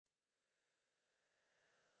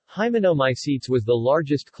Hymenomycetes was the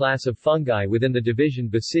largest class of fungi within the division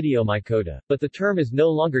Basidiomycota, but the term is no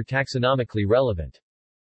longer taxonomically relevant.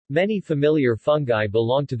 Many familiar fungi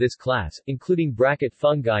belong to this class, including bracket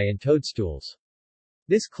fungi and toadstools.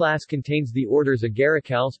 This class contains the orders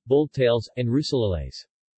Agaricales, bulltails, and Russulales.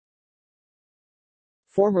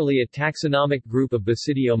 Formerly a taxonomic group of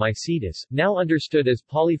Basidiomycetes, now understood as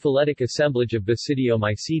polyphyletic assemblage of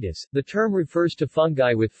Basidiomycetes, the term refers to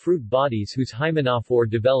fungi with fruit bodies whose hymenophore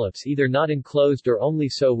develops either not enclosed or only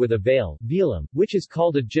so with a veil, velum, which is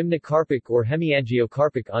called a gymnocarpic or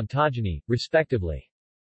hemiangiocarpic ontogeny, respectively.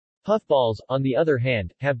 Puffballs, on the other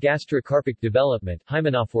hand, have gastrocarpic development,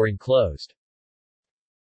 hymenophore enclosed.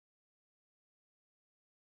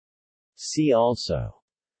 See also: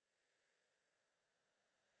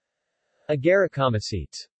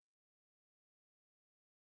 Agaricomycetes.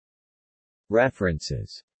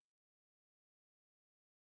 References